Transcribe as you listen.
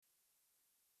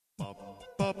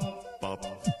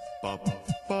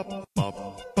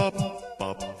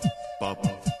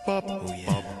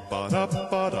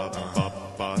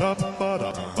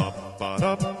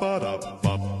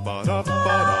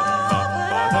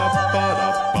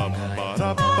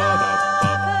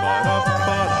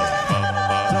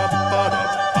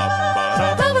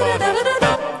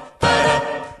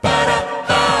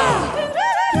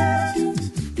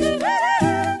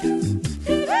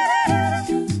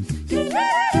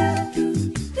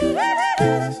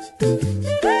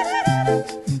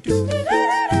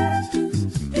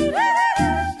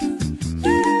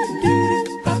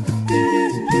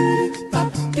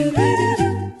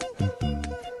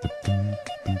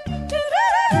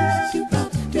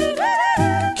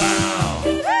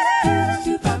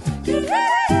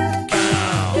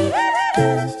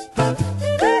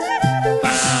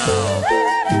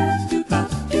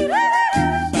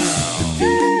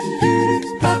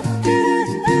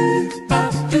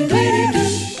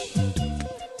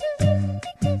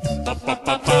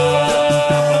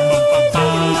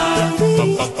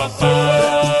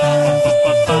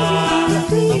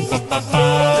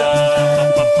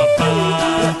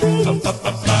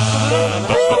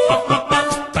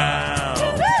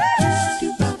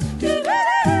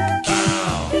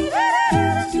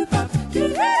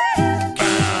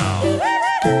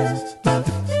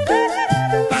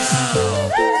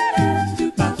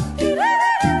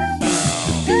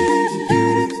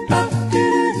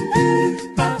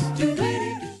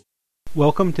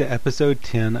Welcome to episode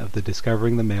 10 of the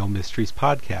Discovering the Male Mysteries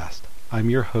podcast. I'm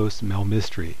your host, Mel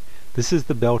Mystery. This is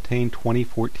the Beltane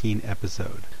 2014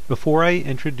 episode. Before I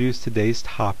introduce today's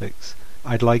topics,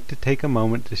 I'd like to take a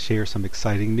moment to share some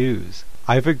exciting news.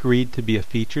 I've agreed to be a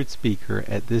featured speaker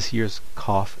at this year's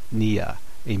Kof Nia,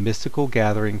 a mystical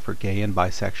gathering for gay and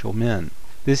bisexual men.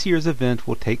 This year's event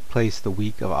will take place the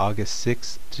week of August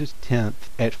 6th to 10th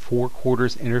at Four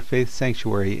Quarters Interfaith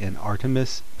Sanctuary in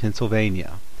Artemis,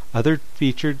 Pennsylvania. Other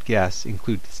featured guests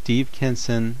include Steve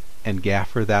Kinson and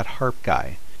Gaffer That Harp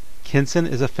Guy. Kinson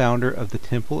is a founder of the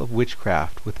Temple of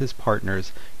Witchcraft with his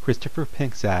partners Christopher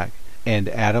Pinkzak and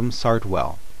Adam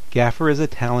Sardwell. Gaffer is a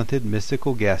talented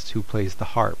mystical guest who plays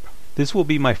the harp. This will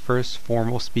be my first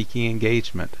formal speaking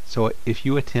engagement, so if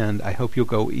you attend, I hope you'll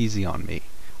go easy on me.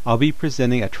 I'll be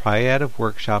presenting a triad of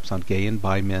workshops on gay and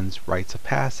bi men's rites of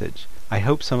passage. I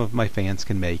hope some of my fans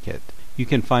can make it. You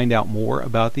can find out more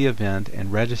about the event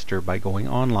and register by going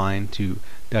online to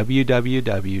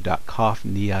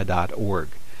www.kofnia.org.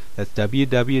 That's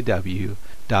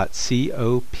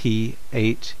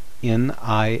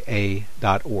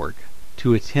www.kofhnia.org.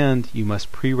 To attend, you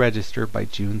must pre-register by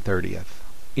June 30th.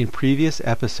 In previous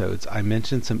episodes, I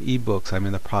mentioned some ebooks I'm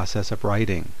in the process of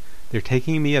writing. They're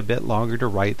taking me a bit longer to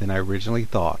write than I originally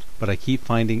thought, but I keep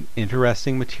finding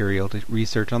interesting material to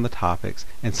research on the topics,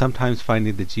 and sometimes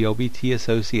finding the GLBT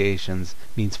associations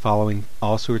means following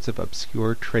all sorts of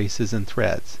obscure traces and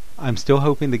threads. I'm still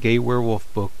hoping the Gay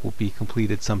Werewolf book will be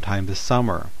completed sometime this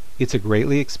summer. It's a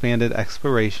greatly expanded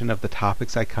exploration of the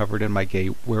topics I covered in my Gay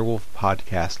Werewolf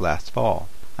podcast last fall.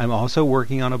 I'm also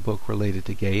working on a book related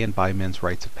to gay and bi men's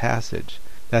rites of passage.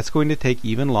 That's going to take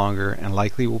even longer and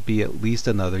likely will be at least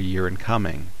another year in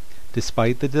coming.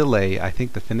 Despite the delay, I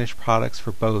think the finished products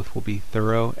for both will be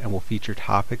thorough and will feature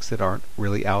topics that aren't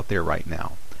really out there right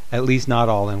now, at least not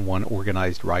all in one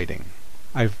organized writing.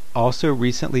 I've also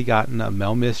recently gotten a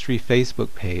Mel Mystery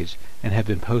Facebook page and have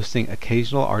been posting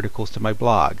occasional articles to my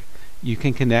blog. You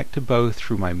can connect to both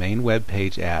through my main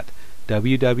webpage at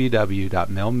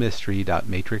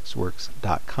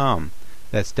www.melmystery.matrixworks.com.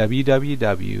 That's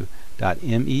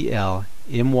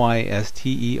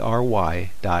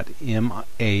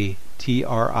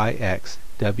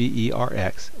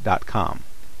www.melmystery.matrixwerks.com.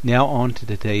 Now on to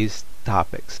today's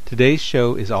topics. Today's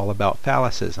show is all about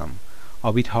phallicism.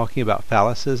 I'll be talking about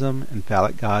phallicism and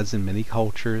phallic gods in many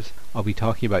cultures. I'll be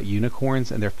talking about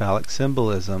unicorns and their phallic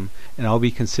symbolism, and I'll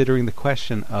be considering the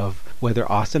question of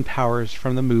whether Austin Powers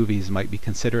from the movies might be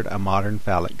considered a modern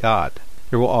phallic god.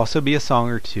 There will also be a song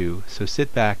or two, so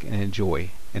sit back and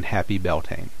enjoy, and happy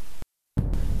Beltane.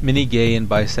 Many gay and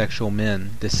bisexual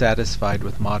men, dissatisfied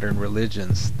with modern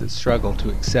religions that struggle to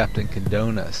accept and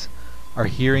condone us, are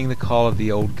hearing the call of the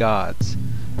old gods,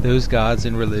 those gods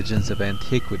and religions of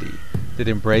antiquity that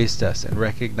embraced us and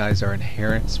recognized our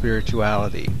inherent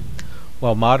spirituality.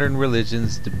 While modern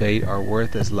religions debate our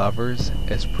worth as lovers,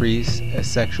 as priests, as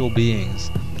sexual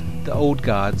beings, the old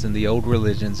gods and the old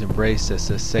religions embraced us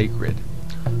as sacred.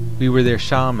 We were their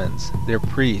shamans, their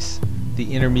priests,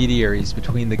 the intermediaries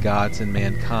between the gods and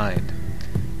mankind.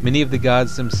 Many of the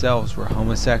gods themselves were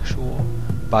homosexual,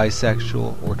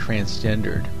 bisexual, or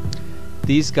transgendered.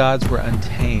 These gods were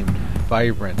untamed,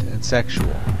 vibrant, and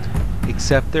sexual.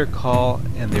 Accept their call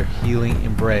and their healing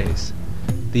embrace.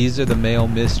 These are the male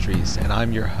mysteries, and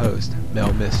I'm your host,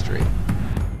 Mel Mystery.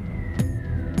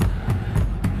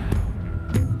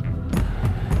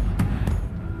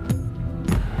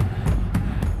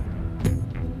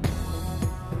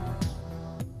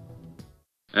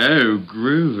 Oh,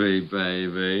 groovy,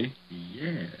 baby.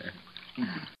 Yeah.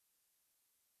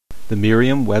 The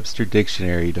Merriam-Webster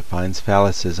Dictionary defines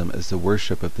phallicism as the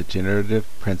worship of the generative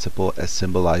principle as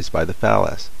symbolized by the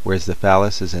phallus, whereas the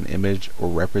phallus is an image or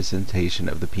representation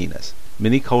of the penis.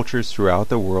 Many cultures throughout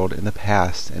the world in the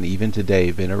past and even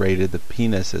today venerated the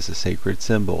penis as a sacred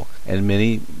symbol, and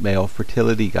many male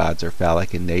fertility gods are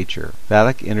phallic in nature.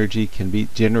 Phallic energy can be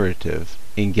generative.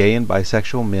 In gay and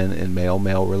bisexual men in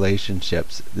male-male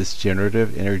relationships, this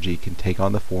generative energy can take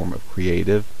on the form of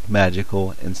creative,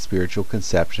 magical, and spiritual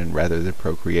conception rather than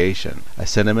procreation, a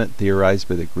sentiment theorized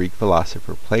by the Greek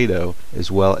philosopher Plato as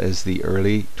well as the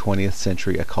early 20th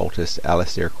century occultist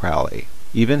Aleister Crowley.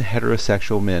 Even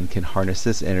heterosexual men can harness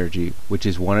this energy, which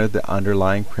is one of the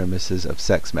underlying premises of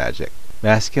sex magic.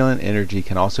 Masculine energy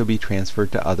can also be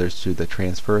transferred to others through the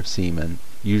transfer of semen,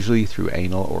 usually through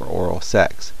anal or oral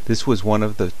sex. This was one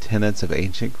of the tenets of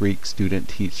ancient Greek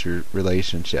student-teacher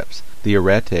relationships. The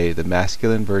arete, the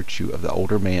masculine virtue of the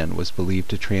older man, was believed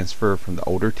to transfer from the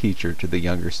older teacher to the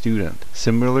younger student.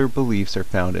 Similar beliefs are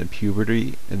found in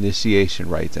puberty initiation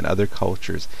rites in other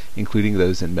cultures, including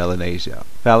those in Melanesia.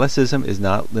 Phallicism is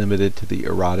not limited to the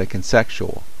erotic and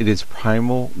sexual. It is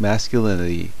primal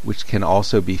masculinity, which can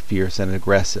also be fierce and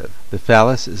aggressive. The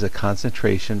phallus is a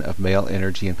concentration of male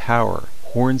energy and power.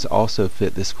 Horns also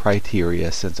fit this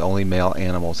criteria since only male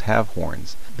animals have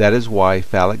horns. That is why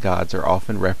phallic gods are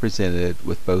often represented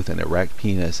with both an erect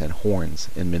penis and horns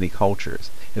in many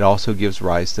cultures. It also gives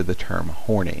rise to the term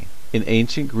horny. In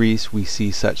ancient Greece we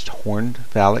see such horned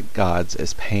phallic gods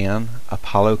as Pan,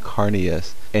 Apollo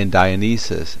Carneus, and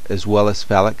Dionysus, as well as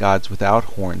phallic gods without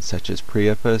horns such as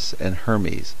Priapus and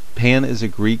Hermes. Pan is a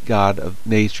Greek god of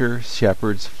nature,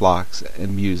 shepherds, flocks,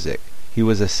 and music. He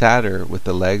was a satyr with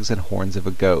the legs and horns of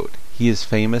a goat. He is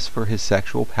famous for his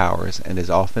sexual powers and is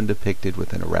often depicted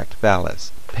with an erect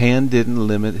phallus. Pan didn't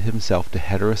limit himself to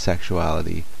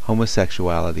heterosexuality,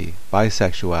 homosexuality,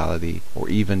 bisexuality, or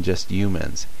even just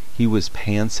humans. He was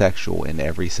pansexual in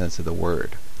every sense of the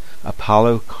word.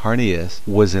 Apollo Carneus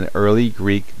was an early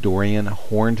Greek Dorian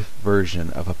horned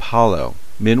version of Apollo.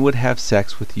 Men would have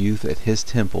sex with youth at his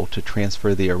temple to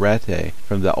transfer the arete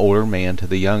from the older man to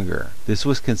the younger. This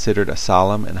was considered a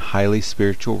solemn and highly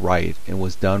spiritual rite and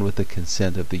was done with the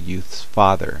consent of the youth's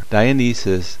father.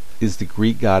 Dionysus is the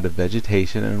Greek god of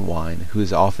vegetation and wine, who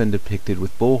is often depicted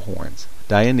with bull horns.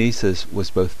 Dionysus was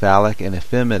both phallic and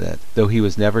effeminate, though he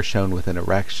was never shown with an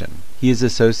erection. He is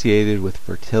associated with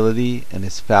fertility, and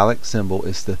his phallic symbol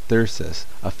is the thyrsus,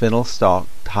 a fennel stalk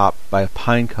topped by a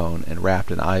pine cone and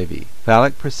wrapped in ivy.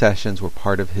 Phallic processions were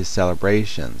part of his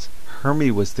celebrations.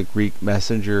 Hermes was the Greek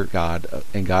messenger god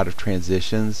and god of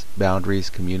transitions, boundaries,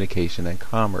 communication, and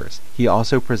commerce. He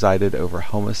also presided over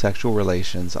homosexual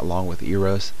relations along with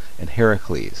Eros and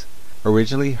Heracles.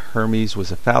 Originally, Hermes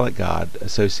was a phallic god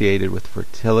associated with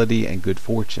fertility and good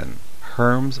fortune.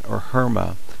 Hermes or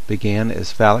Herma began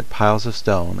as phallic piles of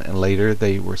stone, and later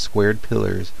they were squared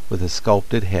pillars with a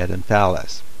sculpted head and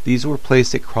phallus. These were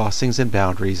placed at crossings and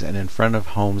boundaries and in front of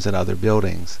homes and other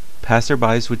buildings.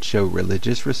 Passerbys would show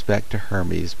religious respect to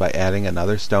Hermes by adding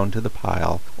another stone to the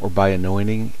pile or by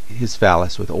anointing his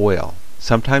phallus with oil.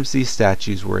 Sometimes these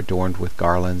statues were adorned with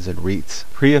garlands and wreaths.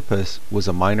 Priapus was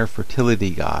a minor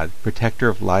fertility god, protector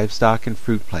of livestock and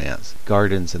fruit plants,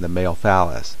 gardens, and the male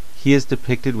phallus. He is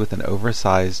depicted with an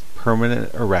oversized,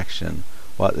 permanent erection,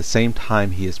 while at the same time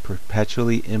he is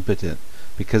perpetually impotent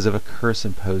because of a curse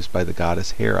imposed by the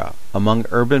goddess Hera. Among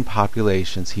urban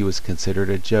populations he was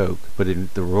considered a joke, but in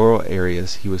the rural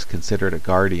areas he was considered a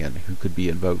guardian who could be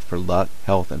invoked for luck,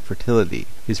 health, and fertility.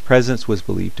 His presence was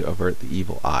believed to avert the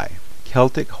evil eye.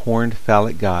 Celtic horned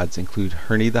phallic gods include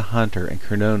Herne the Hunter and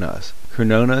Cernunnos.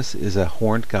 Cernunnos is a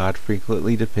horned god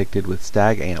frequently depicted with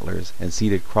stag antlers and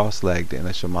seated cross-legged in a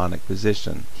shamanic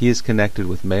position. He is connected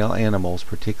with male animals,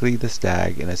 particularly the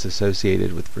stag, and is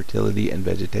associated with fertility and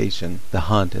vegetation, the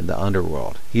hunt, and the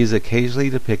underworld. He is occasionally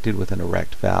depicted with an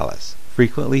erect phallus.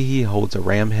 Frequently he holds a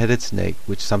ram-headed snake,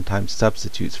 which sometimes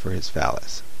substitutes for his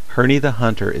phallus. Herne the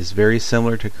Hunter is very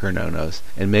similar to Cernunnos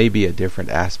and may be a different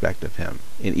aspect of him.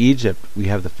 In Egypt we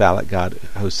have the phallic god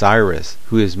Osiris,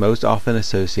 who is most often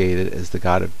associated as the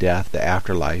god of death, the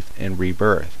afterlife, and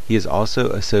rebirth. He is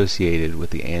also associated with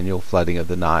the annual flooding of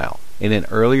the Nile. In an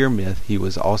earlier myth, he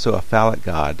was also a phallic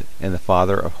god and the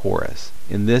father of Horus.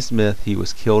 In this myth, he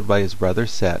was killed by his brother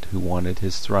Set, who wanted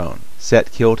his throne.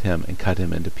 Set killed him and cut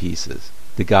him into pieces.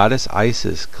 The goddess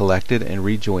Isis collected and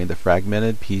rejoined the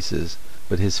fragmented pieces,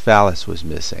 but his phallus was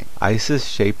missing. Isis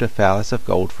shaped a phallus of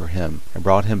gold for him and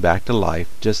brought him back to life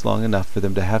just long enough for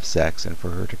them to have sex and for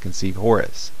her to conceive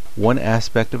Horus. One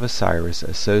aspect of Osiris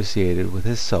associated with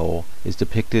his soul is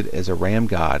depicted as a ram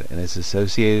god and is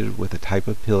associated with a type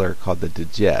of pillar called the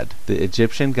Djed. The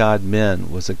Egyptian god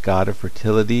Men was a god of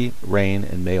fertility, rain,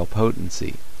 and male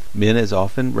potency. Men is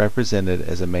often represented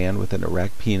as a man with an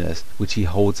erect penis, which he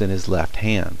holds in his left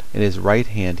hand. In his right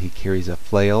hand he carries a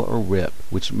flail or whip,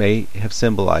 which may have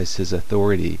symbolized his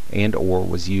authority and or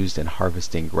was used in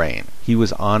harvesting grain. He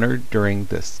was honored during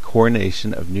the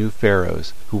coronation of new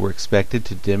pharaohs, who were expected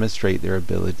to demonstrate their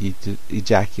ability to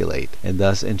ejaculate, and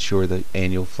thus ensure the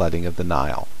annual flooding of the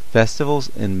Nile. Festivals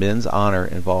in Men's honor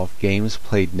involve games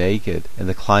played naked and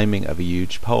the climbing of a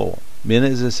huge pole. Men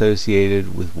is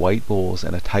associated with white bulls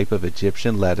and a type of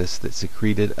Egyptian lettuce that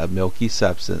secreted a milky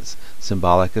substance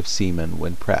symbolic of semen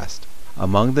when pressed.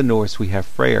 Among the Norse we have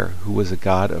Freyr, who was a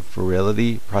god of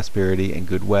virility, prosperity, and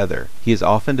good weather. He is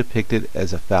often depicted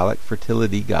as a phallic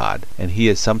fertility god, and he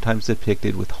is sometimes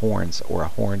depicted with horns or a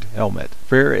horned helmet.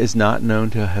 Freyr is not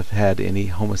known to have had any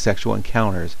homosexual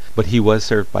encounters, but he was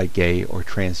served by gay or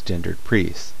transgendered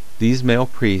priests. These male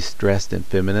priests, dressed in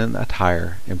feminine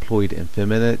attire, employed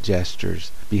effeminate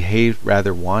gestures, behaved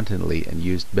rather wantonly, and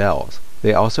used bells.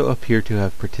 They also appear to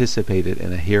have participated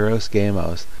in a hieros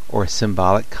gamos, or a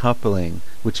symbolic coupling,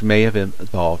 which may have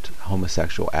involved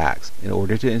homosexual acts, in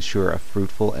order to ensure a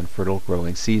fruitful and fertile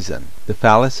growing season. The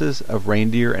phalluses of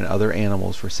reindeer and other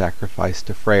animals were sacrificed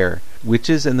to Freyr.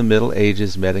 Witches in the Middle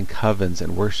Ages met in covens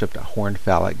and worshipped a horned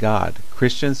phallic god.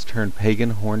 Christians turned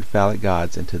pagan horned phallic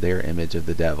gods into their image of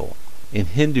the devil. In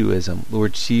Hinduism,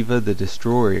 Lord Shiva the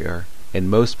Destroyer, and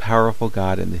most powerful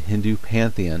god in the Hindu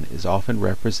pantheon, is often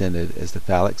represented as the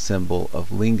phallic symbol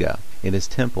of Linga in his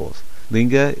temples.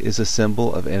 Linga is a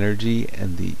symbol of energy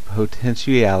and the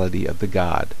potentiality of the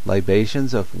god.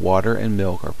 Libations of water and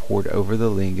milk are poured over the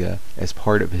Linga as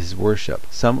part of his worship.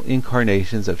 Some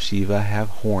incarnations of Shiva have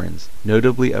horns,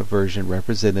 notably a version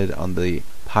represented on the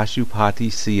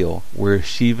Pashupati seal, where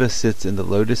Shiva sits in the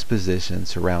lotus position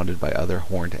surrounded by other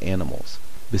horned animals.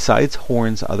 Besides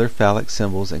horns, other phallic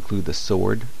symbols include the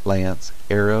sword, lance,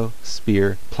 arrow,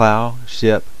 spear, plow,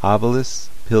 ship, obelisks,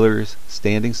 pillars,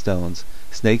 standing stones,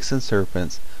 snakes and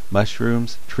serpents,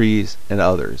 mushrooms, trees, and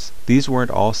others. These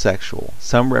weren't all sexual.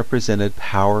 Some represented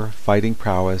power, fighting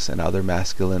prowess, and other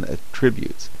masculine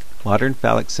attributes. Modern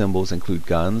phallic symbols include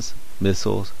guns,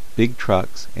 missiles, big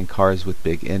trucks, and cars with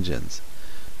big engines.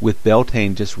 With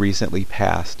Beltane just recently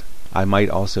passed, I might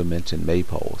also mention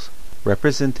maypoles.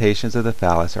 Representations of the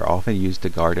phallus are often used to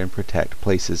guard and protect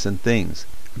places and things.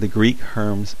 The Greek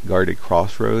Hermes guarded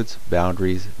crossroads,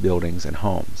 boundaries, buildings, and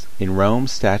homes. In Rome,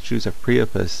 statues of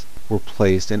Priapus were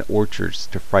placed in orchards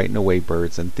to frighten away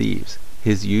birds and thieves.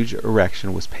 His huge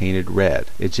erection was painted red.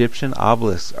 Egyptian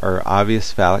obelisks are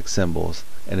obvious phallic symbols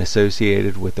and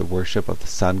associated with the worship of the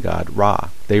sun god Ra.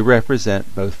 They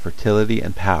represent both fertility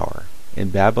and power. In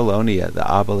Babylonia, the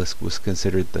obelisk was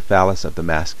considered the phallus of the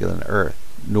masculine earth.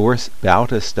 Norse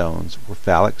Bauta stones were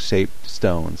phallic-shaped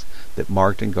stones that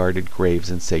marked and guarded graves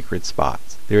and sacred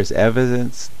spots. There is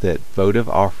evidence that votive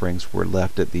offerings were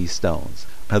left at these stones.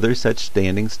 Other such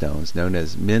standing stones, known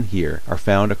as menhir, are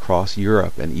found across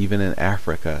Europe and even in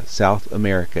Africa, South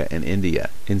America, and India.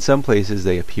 In some places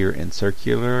they appear in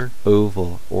circular,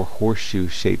 oval, or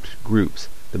horseshoe-shaped groups,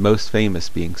 the most famous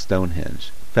being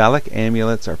Stonehenge. Phallic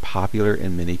amulets are popular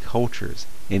in many cultures.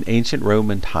 In ancient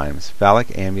Roman times,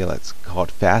 phallic amulets,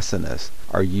 called fascinus,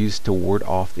 are used to ward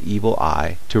off the evil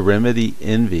eye, to remedy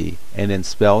envy, and in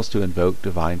spells to invoke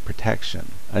divine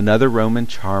protection. Another Roman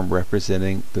charm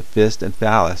representing the fist and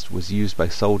phallus was used by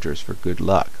soldiers for good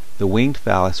luck. The winged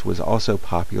phallus was also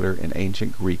popular in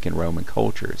ancient Greek and Roman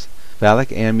cultures.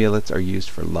 Phallic amulets are used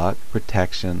for luck,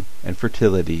 protection, and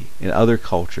fertility in other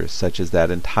cultures, such as that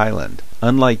in Thailand.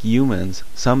 Unlike humans,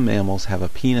 some mammals have a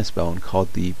penis bone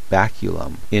called the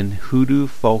baculum. In Hoodoo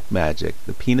folk magic,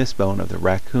 the penis bone of the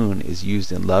raccoon is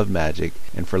used in love magic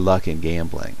and for luck in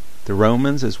gambling. The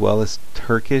Romans, as well as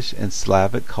Turkish and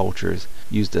Slavic cultures,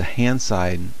 used a hand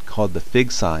sign called the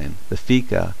fig sign, the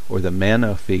fika, or the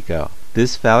manofika.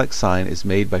 This phallic sign is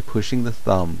made by pushing the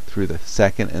thumb through the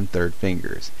second and third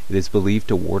fingers. It is believed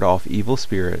to ward off evil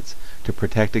spirits, to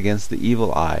protect against the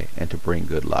evil eye, and to bring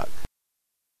good luck.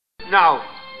 Now,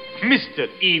 Mr.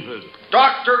 Evil.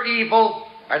 Dr. Evil.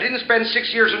 I didn't spend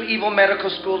 6 years in evil medical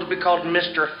school to be called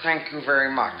Mr. Thank you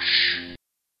very much.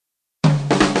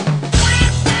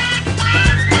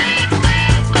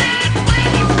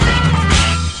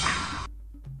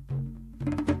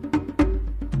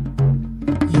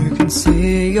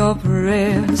 say your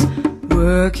prayers,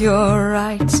 work your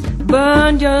rights,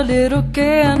 burn your little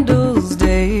candles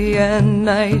day and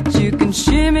night. You can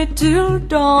shimmy till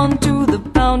dawn to the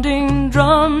pounding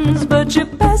drums, but you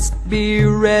best be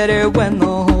ready when the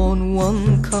horn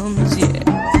one comes, yeah.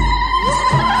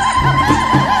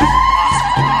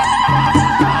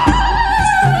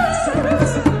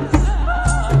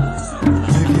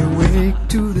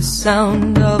 To the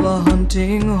sound of a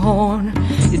hunting horn,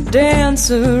 you dance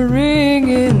a ring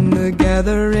in the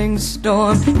gathering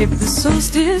storm. If the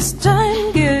solstice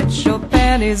time, get your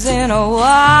panties in a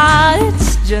wad.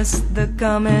 It's just the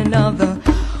coming of the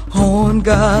horn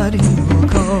god. He will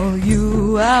call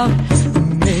you out,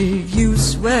 make you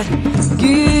sweat,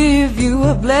 give you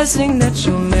a blessing that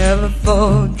you'll never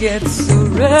forget. So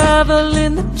revel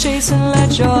in the chase and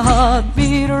let your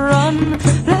heartbeat run.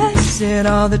 Blessed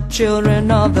are the children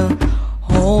of the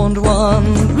horned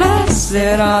one. Blessed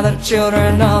are the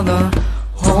children of the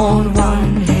horned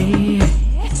one. Hey.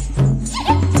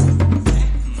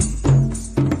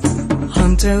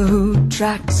 Hunter who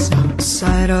tracks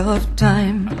outside of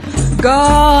time,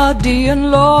 guardian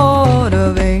lord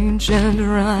of ancient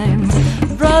rhyme,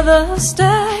 brother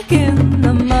stag in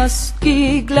the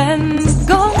musky glen,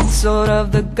 consort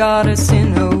of the goddess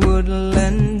in her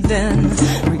woodland den.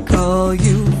 We call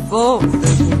you forth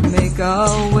as we make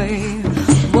our way,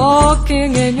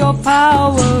 walking in your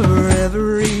power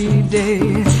every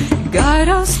day. Guide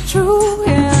us true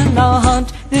in our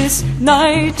hunt this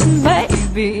night, and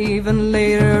maybe even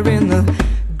later in the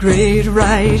great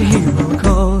ride. He will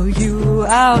call you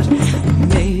out,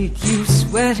 make you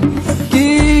sweat,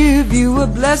 give you a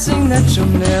blessing that you'll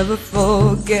never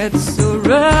forget. So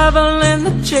revel in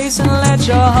the chase and let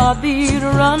your heartbeat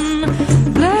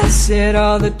run. Blessed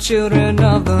are the children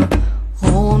of the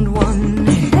horned one.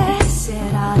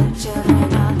 Blessed are the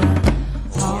children of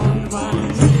the horned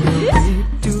one.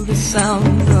 To the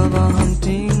sound of a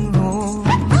hunting horn.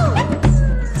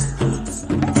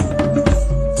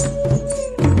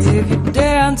 If you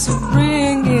dance a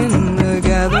ring in the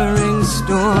gathering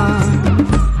storm,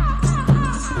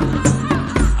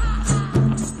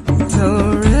 so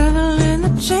revel in the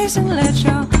chase and let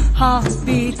your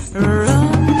heartbeat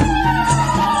run.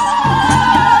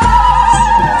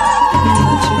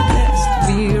 But you best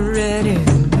be ready,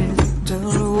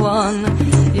 little one.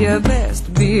 You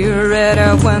best be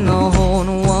ready when the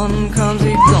horn one comes.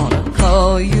 He's gonna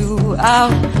call you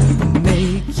out,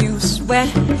 make you sweat,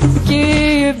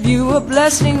 give you a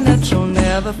blessing that you'll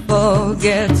never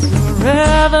forget. So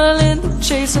revel in the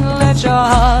chase and let your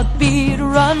heartbeat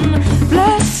run.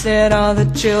 Blessed are the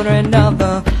children of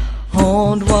the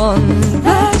horned one.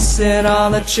 Blessed are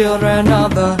the children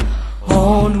of the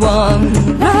horned one.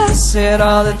 Blessed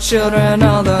are the children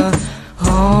of the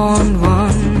horned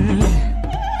one.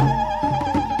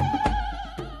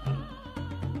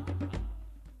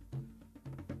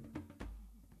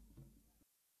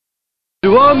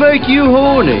 Do I make you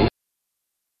horny?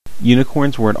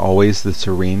 Unicorns weren't always the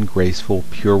serene, graceful,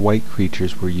 pure white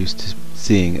creatures we're used to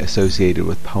seeing associated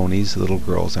with ponies, little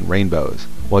girls, and rainbows.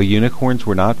 While unicorns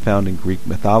were not found in Greek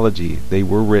mythology, they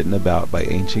were written about by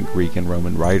ancient Greek and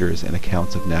Roman writers in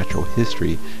accounts of natural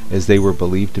history, as they were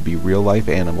believed to be real-life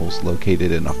animals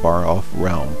located in a far-off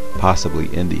realm, possibly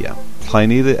India.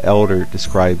 Pliny the Elder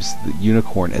describes the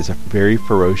unicorn as a very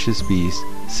ferocious beast,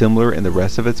 similar in the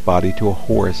rest of its body to a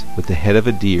horse, with the head of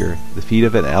a deer, the feet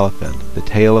of an elephant, the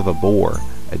tail of a boar,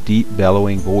 a deep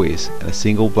bellowing voice, and a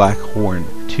single black horn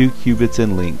 2 cubits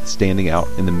in length standing out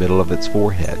in the middle of its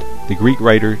forehead. The Greek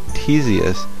writer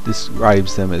Ctesias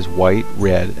describes them as white,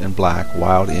 red, and black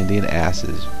wild Indian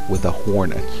asses with a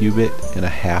horn 1.5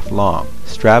 cubits long.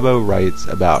 Strabo writes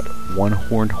about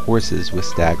one-horned horses with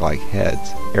stag-like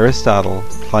heads. Aristotle,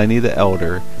 Pliny the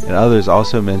Elder, and others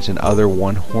also mention other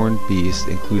one-horned beasts,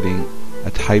 including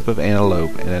a type of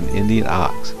antelope and an Indian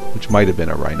ox, which might have been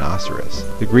a rhinoceros.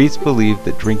 The Greeks believed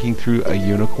that drinking through a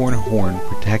unicorn horn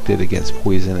protected against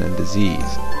poison and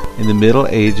disease. In the Middle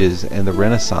Ages and the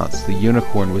Renaissance, the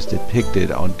unicorn was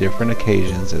depicted on different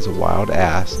occasions as a wild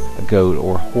ass, a goat,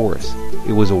 or a horse.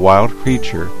 It was a wild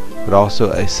creature, but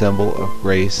also a symbol of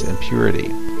grace and purity.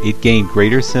 It gained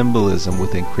greater symbolism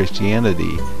within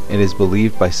Christianity and is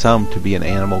believed by some to be an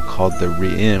animal called the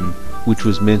Re'im, which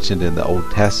was mentioned in the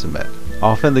Old Testament.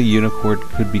 Often the unicorn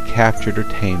could be captured or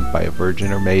tamed by a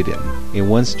virgin or maiden. In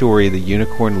one story, the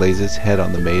unicorn lays its head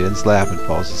on the maiden's lap and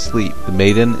falls asleep. The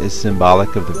maiden is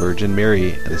symbolic of the Virgin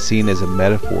Mary and is seen as a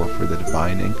metaphor for the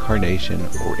divine incarnation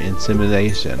or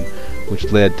insemination,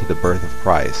 which led to the birth of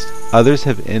Christ. Others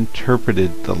have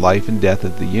interpreted the life and death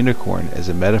of the unicorn as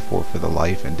a metaphor for the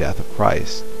life and death of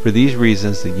Christ. For these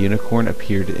reasons, the unicorn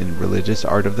appeared in religious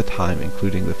art of the time,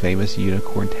 including the famous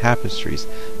unicorn tapestries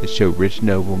that show rich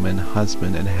noblemen,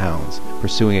 huntsmen, and hounds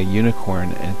pursuing a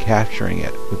unicorn and capturing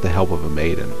it with the help of a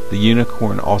maiden. The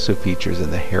unicorn also features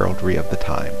in the heraldry of the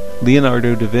time.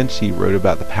 Leonardo da Vinci wrote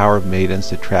about the power of maidens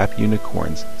to trap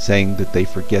unicorns, saying that they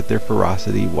forget their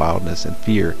ferocity, wildness, and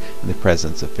fear in the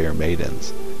presence of fair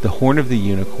maidens. The horn of the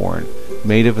unicorn,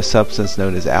 made of a substance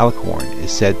known as alicorn,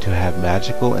 is said to have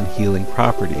magical and healing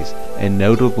properties, and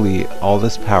notably all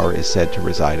this power is said to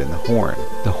reside in the horn.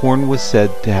 The horn was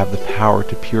said to have the power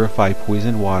to purify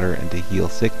poisoned water and to heal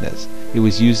sickness. It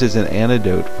was used as an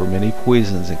antidote for many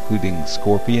poisons, including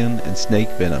scorpion and snake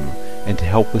venom, and to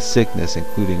help with sickness,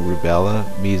 including rubella,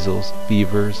 measles,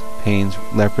 fevers, pains,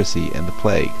 leprosy, and the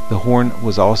plague. The horn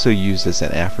was also used as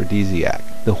an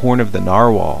aphrodisiac. The horn of the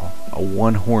narwhal, a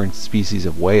one-horned species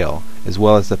of whale, as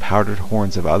well as the powdered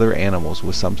horns of other animals,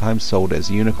 was sometimes sold as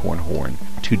unicorn horn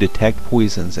to detect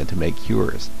poisons and to make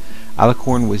cures.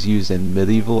 Alicorn was used in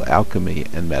medieval alchemy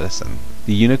and medicine.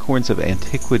 The unicorns of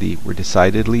antiquity were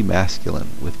decidedly masculine,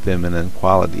 with feminine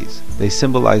qualities. They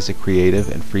symbolized a creative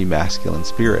and free masculine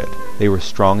spirit. They were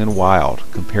strong and wild,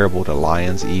 comparable to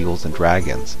lions, eagles, and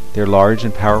dragons. Their large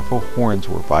and powerful horns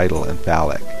were vital and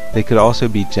phallic. They could also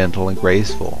be gentle and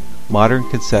graceful. Modern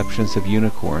conceptions of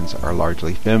unicorns are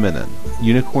largely feminine.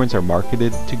 Unicorns are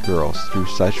marketed to girls through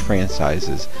such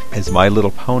franchises as My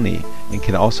Little Pony, and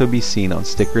can also be seen on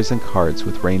stickers and cards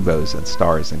with rainbows and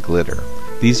stars and glitter.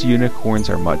 These unicorns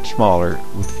are much smaller,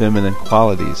 with feminine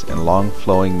qualities and long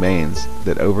flowing manes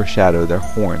that overshadow their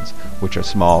horns, which are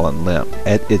small and limp.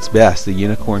 At its best, the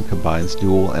unicorn combines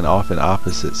dual and often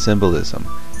opposite symbolism,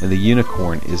 and the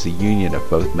unicorn is a union of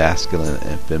both masculine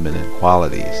and feminine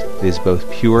qualities. It is both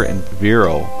pure and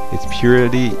virile, its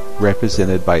purity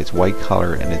represented by its white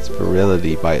color and its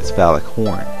virility by its phallic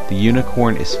horn. The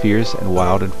unicorn is fierce and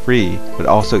wild and free, but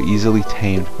also easily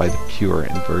tamed by the pure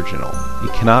and virginal.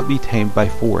 It cannot be tamed by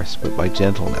force, but by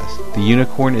gentleness. The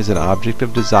unicorn is an object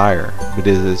of desire, but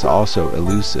it is also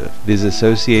elusive. It is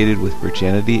associated with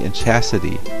virginity and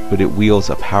chastity, but it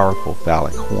wields a powerful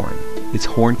phallic horn. Its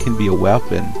horn can be a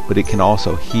weapon, but it can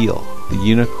also heal. The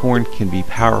unicorn can be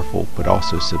powerful, but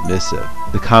also submissive.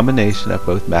 The combination of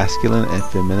both masculine and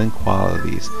feminine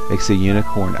qualities makes a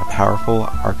unicorn a powerful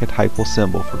archetypal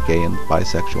symbol for gay and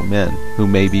bisexual men, who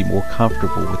may be more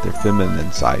comfortable with their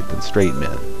feminine side than straight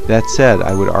men. That said,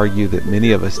 I would argue that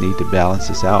many of us need to balance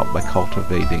this out by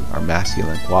cultivating our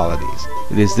masculine qualities.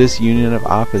 It is this union of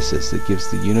opposites that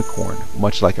gives the unicorn,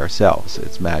 much like ourselves,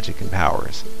 its magic and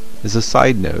powers. As a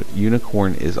side note,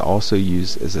 unicorn is also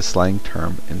used as a slang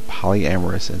term in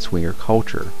polyamorous and swinger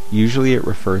culture. Usually it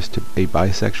refers to a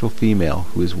bisexual female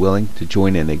who is willing to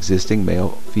join an existing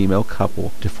male-female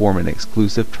couple to form an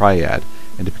exclusive triad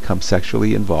and to become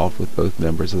sexually involved with both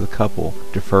members of the couple,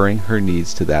 deferring her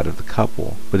needs to that of the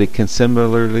couple. But it can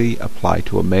similarly apply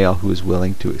to a male who is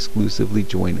willing to exclusively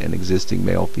join an existing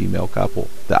male-female couple.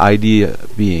 The idea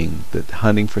being that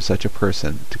hunting for such a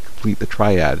person to complete the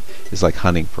triad is like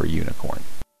hunting for a unicorn.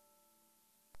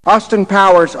 Austin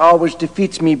Powers always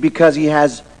defeats me because he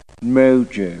has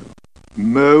mojo.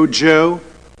 Mojo?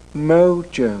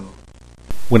 Mojo.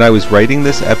 When I was writing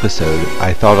this episode,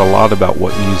 I thought a lot about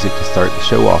what music to start the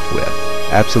show off with.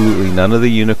 Absolutely none of the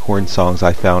unicorn songs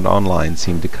I found online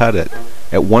seemed to cut it.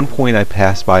 At one point I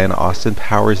passed by an Austin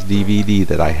Powers DVD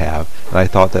that I have, and I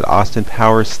thought that Austin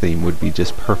Powers theme would be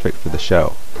just perfect for the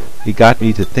show. It got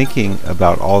me to thinking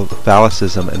about all the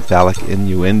phallicism and phallic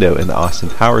innuendo in the Austin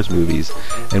Powers movies,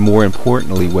 and more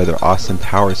importantly, whether Austin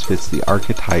Powers fits the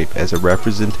archetype as a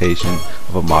representation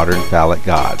of a modern phallic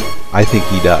god. I think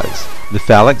he does. The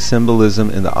phallic symbolism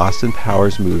in the Austin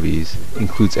Powers movies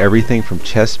includes everything from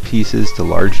chess pieces to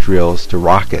large drills to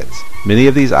rockets. Many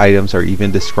of these items are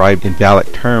even described in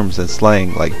phallic terms and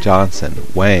slang like Johnson,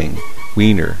 Wang,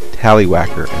 Wiener,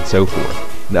 Tallywhacker, and so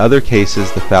forth. In other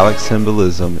cases, the phallic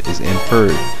symbolism is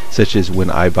inferred, such as when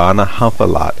Ivana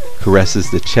Humpalot caresses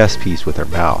the chess piece with her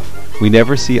mouth. We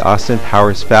never see Austin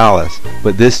Powers' phallus,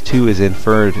 but this too is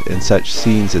inferred in such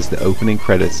scenes as the opening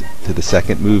credits to the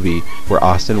second movie, where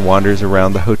Austin wanders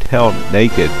around the hotel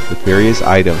naked with various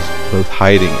items, both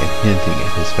hiding and hinting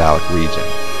at his phallic region.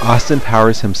 Austin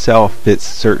Powers himself fits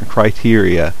certain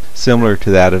criteria similar to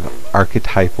that of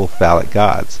archetypal phallic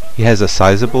gods. He has a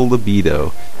sizable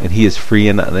libido, and he is free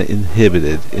and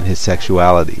uninhibited in his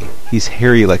sexuality. He's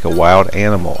hairy like a wild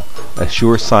animal, a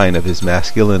sure sign of his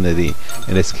masculinity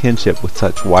and his kinship with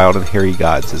such wild and hairy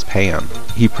gods as Pan.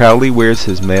 He proudly wears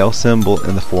his male symbol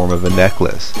in the form of a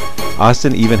necklace.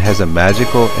 Austin even has a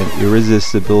magical and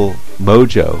irresistible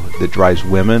mojo that drives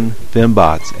women,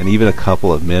 fembots, and even a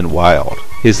couple of men wild.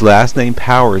 His last name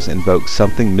Powers invokes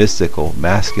something mystical,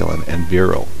 masculine, and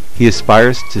virile. He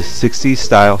aspires to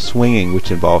 60s-style swinging,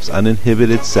 which involves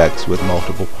uninhibited sex with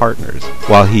multiple partners.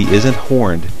 While he isn't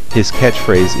horned, his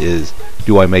catchphrase is,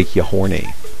 "Do I make you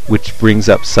horny?" which brings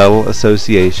up subtle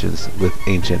associations with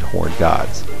ancient horned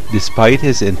gods. Despite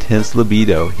his intense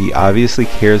libido, he obviously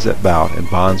cares about and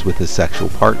bonds with his sexual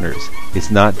partners.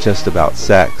 It's not just about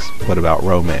sex, but about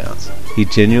romance. He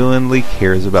genuinely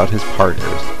cares about his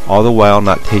partners, all the while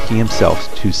not taking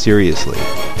himself too seriously.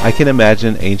 I can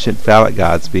imagine ancient phallic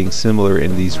gods being similar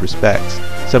in these respects.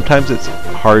 Sometimes it's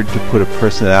hard to put a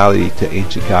personality to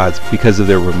ancient gods because of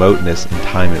their remoteness in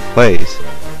time and place,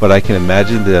 but I can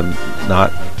imagine them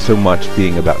not so much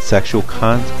being about sexual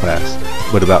conquest,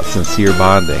 but about sincere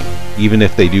bonding, even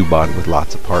if they do bond with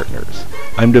lots of partners.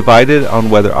 I'm divided on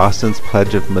whether Austin's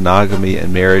pledge of monogamy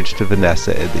and marriage to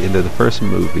Vanessa at the end of the first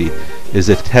movie is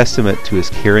a testament to his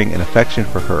caring and affection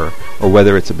for her, or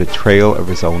whether it's a betrayal of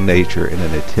his own nature in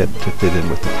an attempt to fit in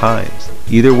with the times.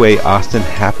 Either way, Austin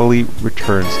happily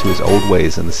returns to his old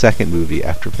ways in the second movie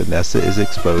after Vanessa is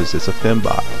exposed as a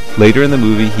fembot. Later in the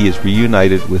movie, he is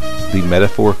reunited with the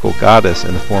metaphorical goddess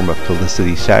in the form of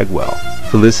Felicity Shagwell.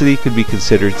 Felicity could be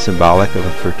considered symbolic of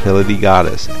a fertility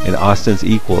goddess, and Austin's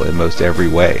equal in most every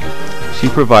way. She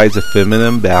provides a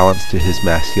feminine balance to his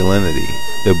masculinity.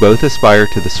 Though both aspire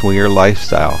to the swinger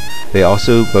lifestyle, they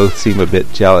also both seem a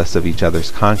bit jealous of each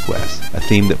other's conquests, a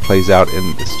theme that plays out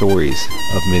in the stories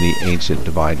of many ancient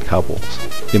divine couples.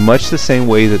 In much the same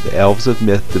way that the elves of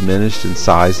myth diminished in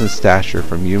size and stature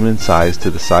from human size to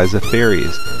the size of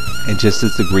fairies, and just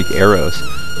as the Greek Eros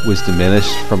was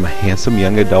diminished from a handsome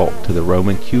young adult to the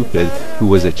Roman Cupid who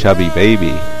was a chubby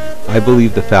baby, I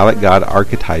believe the phallic god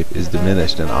archetype is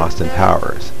diminished in Austin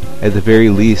Powers. At the very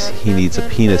least, he needs a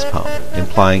penis pump,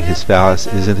 implying his phallus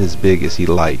isn't as big as he'd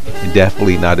like, and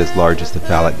definitely not as large as the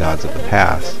phallic gods of the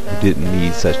past, who didn't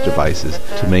need such devices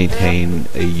to maintain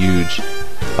a huge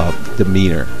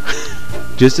demeanor.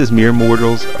 Just as mere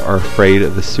mortals are afraid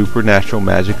of the supernatural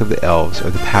magic of the elves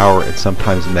or the power and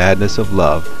sometimes madness of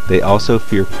love, they also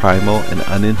fear primal and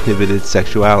uninhibited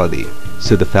sexuality,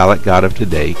 so the phallic god of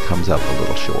today comes up a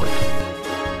little short.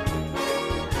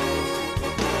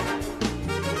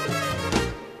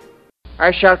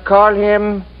 I shall call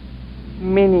him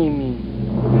Mini-Me.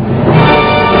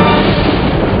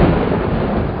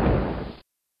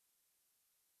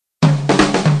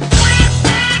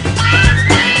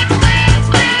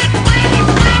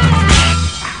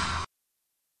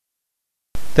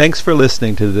 Thanks for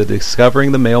listening to the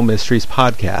Discovering the Male Mysteries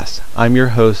podcast. I'm your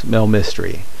host, Mel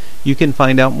Mystery. You can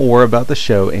find out more about the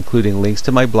show, including links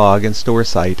to my blog and store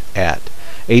site at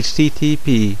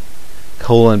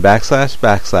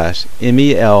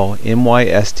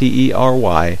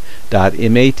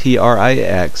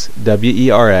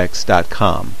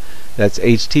That's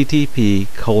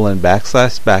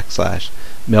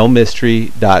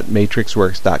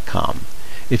http://melmystery.matrixwerx.com.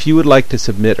 If you would like to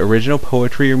submit original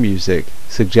poetry or music,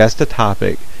 suggest a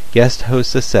topic, guest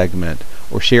host a segment,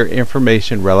 or share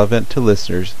information relevant to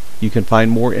listeners, you can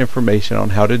find more information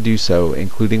on how to do so,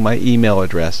 including my email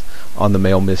address, on the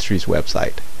Male Mysteries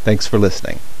website. Thanks for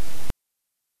listening.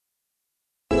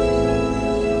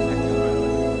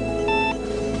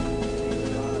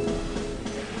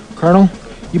 Colonel,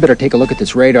 you better take a look at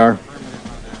this radar.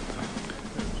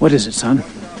 What is it, son?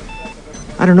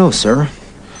 I don't know, sir,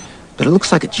 but it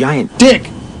looks like a giant... Dick!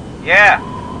 Yeah.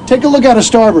 Take a look out of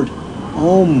starboard.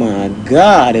 Oh my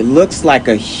God, it looks like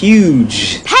a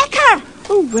huge... Pecker!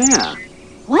 Oh, where?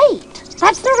 Wait,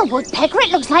 that's not a woodpecker.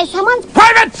 It looks like someone's...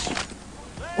 Privates!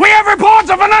 We have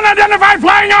reports of an unidentified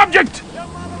flying object.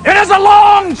 It is a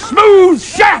long, smooth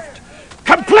shaft,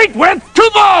 complete with 2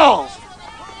 balls.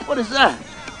 What is that?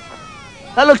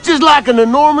 That looks just like an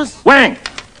enormous... Wang,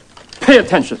 pay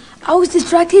attention. I was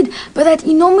distracted by that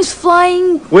enormous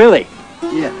flying... Willie.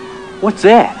 Yeah. What's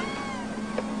that?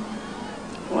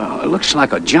 Well, it looks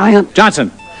like a giant...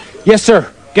 Johnson. Yes,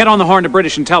 sir. Get on the horn to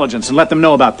British intelligence and let them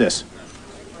know about this.